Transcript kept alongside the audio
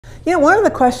You know, one of the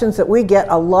questions that we get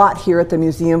a lot here at the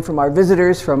museum from our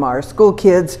visitors, from our school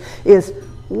kids, is,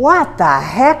 what the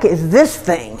heck is this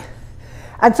thing?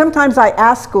 And sometimes I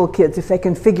ask school kids if they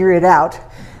can figure it out,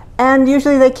 and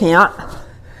usually they can't.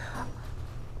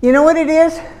 You know what it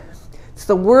is? It's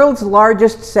the world's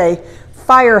largest, say,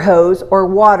 fire hose or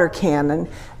water cannon,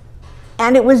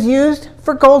 and it was used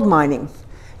for gold mining.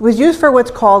 It was used for what's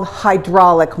called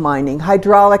hydraulic mining.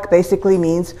 Hydraulic basically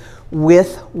means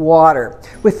with water.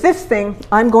 With this thing,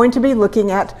 I'm going to be looking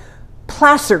at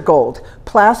placer gold.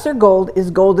 Placer gold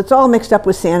is gold that's all mixed up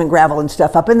with sand and gravel and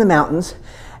stuff up in the mountains,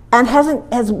 and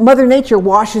as Mother Nature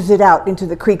washes it out into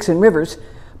the creeks and rivers.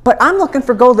 But I'm looking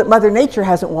for gold that Mother Nature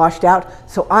hasn't washed out,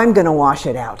 so I'm going to wash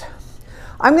it out.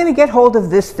 I'm going to get hold of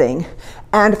this thing,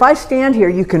 and if I stand here,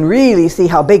 you can really see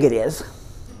how big it is.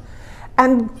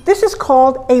 And this is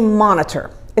called a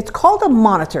monitor. It's called a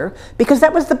monitor because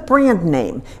that was the brand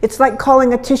name. It's like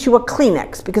calling a tissue a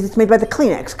Kleenex because it's made by the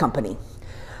Kleenex company.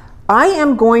 I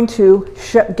am going to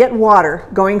get water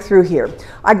going through here.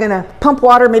 I'm going to pump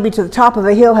water maybe to the top of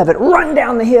a hill, have it run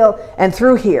down the hill and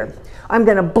through here. I'm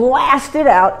going to blast it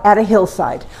out at a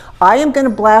hillside. I am going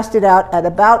to blast it out at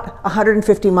about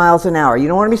 150 miles an hour. You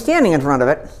don't want to be standing in front of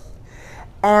it.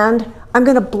 And I'm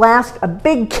going to blast a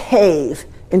big cave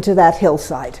into that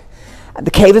hillside.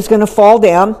 The cave is going to fall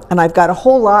down, and I've got a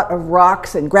whole lot of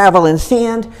rocks and gravel and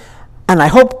sand, and I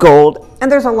hope gold, and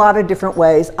there's a lot of different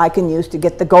ways I can use to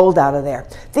get the gold out of there.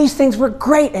 These things were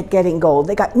great at getting gold.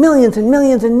 They got millions and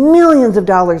millions and millions of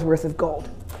dollars worth of gold.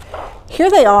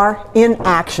 Here they are in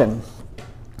action.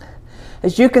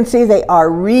 As you can see, they are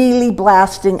really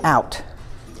blasting out.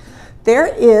 There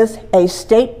is a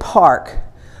state park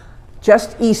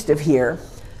just east of here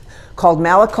called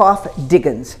Malakoff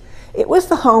Diggins. It was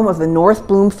the home of the North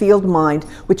Bloomfield mine,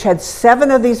 which had 7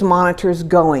 of these monitors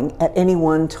going at any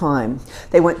one time.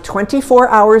 They went 24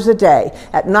 hours a day.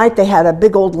 At night, they had a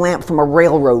big old lamp from a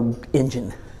railroad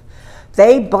engine.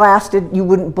 They blasted, you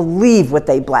wouldn't believe what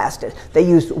they blasted. They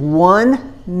used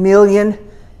 1 million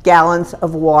gallons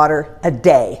of water a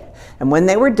day. And when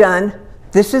they were done,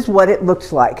 this is what it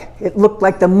looked like. It looked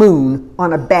like the moon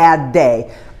on a bad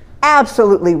day.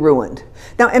 Absolutely ruined.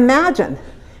 Now imagine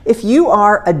if you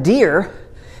are a deer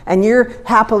and you're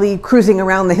happily cruising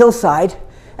around the hillside,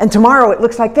 and tomorrow it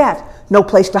looks like that. No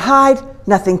place to hide,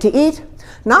 nothing to eat.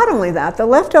 Not only that, the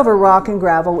leftover rock and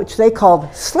gravel, which they called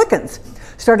slickens,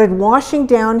 started washing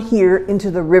down here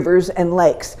into the rivers and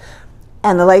lakes.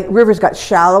 And the rivers got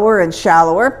shallower and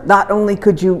shallower. Not only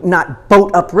could you not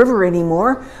boat upriver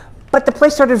anymore, but the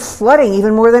place started flooding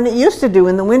even more than it used to do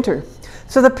in the winter.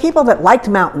 So the people that liked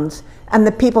mountains and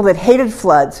the people that hated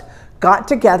floods got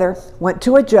together, went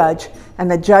to a judge,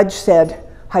 and the judge said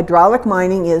hydraulic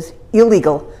mining is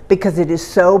illegal because it is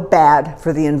so bad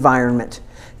for the environment.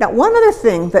 Now, one other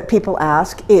thing that people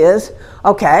ask is,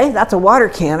 okay, that's a water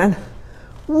cannon.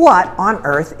 What on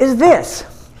earth is this?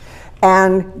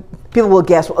 And people will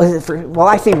guess, well, is it for, well,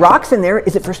 I see rocks in there.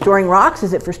 Is it for storing rocks?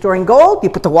 Is it for storing gold? You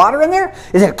put the water in there?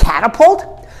 Is it a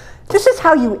catapult? This is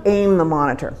how you aim the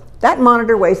monitor. That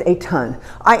monitor weighs a ton.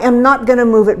 I am not going to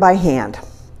move it by hand.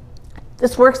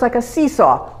 This works like a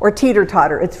seesaw or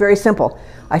teeter-totter. It's very simple.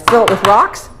 I fill it with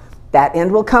rocks. That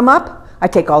end will come up. I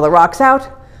take all the rocks out.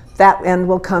 That end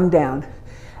will come down.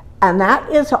 And that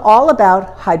is all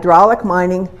about hydraulic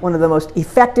mining, one of the most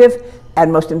effective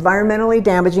and most environmentally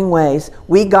damaging ways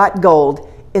we got gold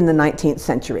in the 19th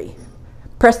century.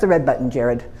 Press the red button,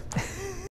 Jared.